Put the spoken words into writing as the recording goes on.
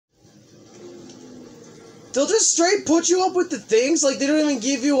They'll just straight put you up with the things? Like, they don't even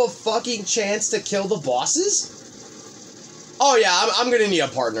give you a fucking chance to kill the bosses? Oh yeah, I'm gonna need a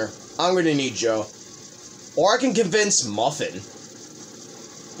partner. I'm gonna need Joe. Or I can convince Muffin.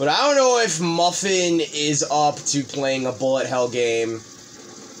 But I don't know if Muffin is up to playing a bullet hell game.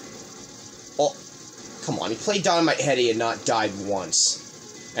 Oh, come on, he played Dynamite Heady and not died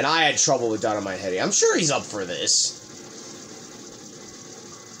once. And I had trouble with Dynamite Heady. I'm sure he's up for this.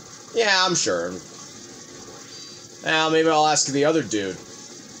 Yeah, I'm sure. Well, maybe I'll ask the other dude.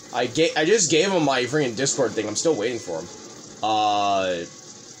 I just gave him my freaking Discord thing. I'm still waiting for him.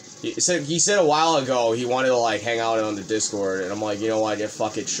 He said a while ago he wanted to, like, hang out on the Discord, and I'm like, you know what, yeah,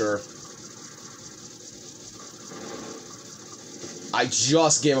 fuck it, sure. I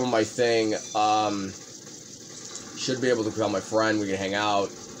just gave him my thing. Should be able to become my friend. We can hang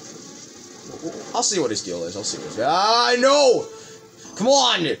out. I'll see what his deal is. I'll see what his deal is. I know! Come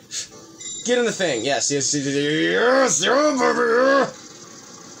on! Get in the thing. Yes.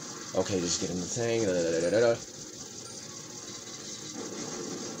 Okay, just get in the thing.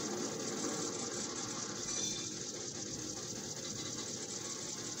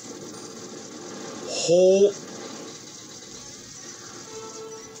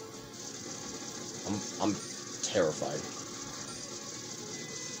 I'm terrified.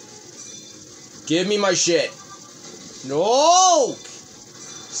 Give me my shit. No!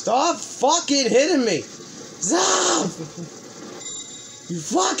 Stop fucking hitting me! Stop! You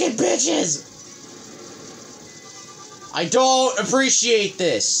fucking bitches! I don't appreciate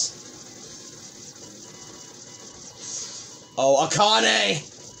this. Oh, Akane!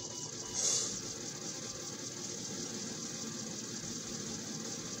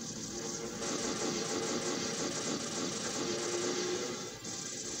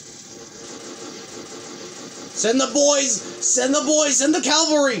 Send the boys! Send the boys! Send the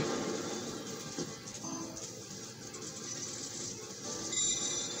cavalry!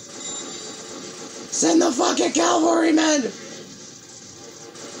 Send the fucking cavalry, men!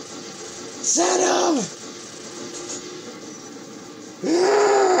 Send them!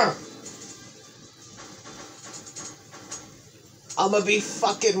 I'ma be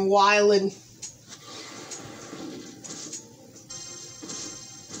fucking wildin'.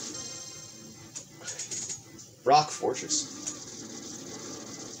 Rock Fortress.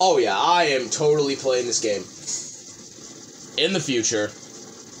 Oh yeah, I am totally playing this game. In the future.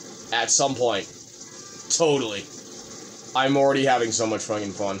 At some point. Totally. I'm already having so much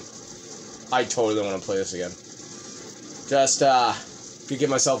fucking fun. I totally want to play this again. Just, could give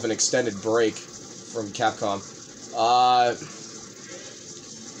myself an extended break from Capcom.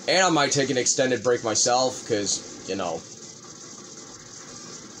 And I might take an extended break myself, because, you know,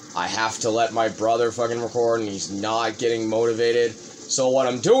 I have to let my brother fucking record, and he's not getting motivated. So what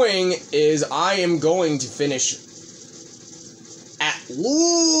I'm doing is I am going to finish at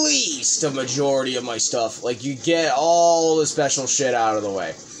least a majority of my stuff. Like, you get all the special shit out of the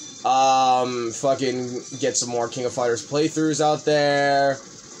way. Fucking get some more King of Fighters playthroughs out there.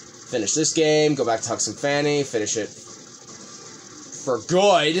 Finish this game, go back to Hux and Fanny, finish it for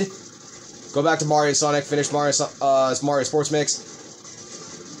good. Go back to Mario and Sonic, finish Mario Sports Mix.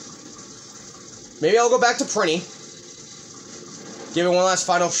 Maybe I'll go back to Prinny. Give it one last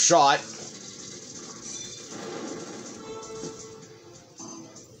final shot.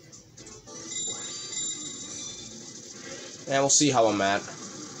 And we'll see how I'm at.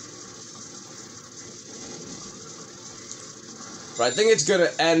 But I think it's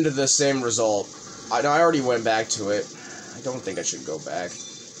gonna end the same result. I already went back to it. I don't think I should go back.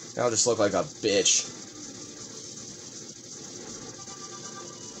 I'll just look like a bitch.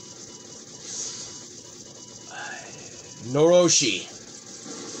 Noroshi.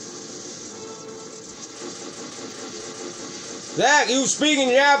 Zach, you speaking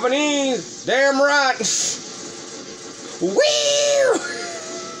Japanese? Damn right. Wee!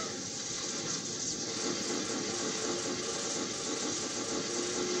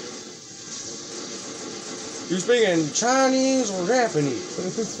 You speaking Chinese or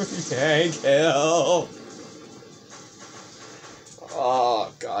Japanese? Thank hell.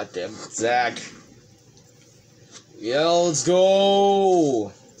 Oh, goddamn, Zach. Yeah, let's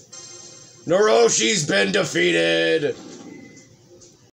go! Noroshi's been defeated!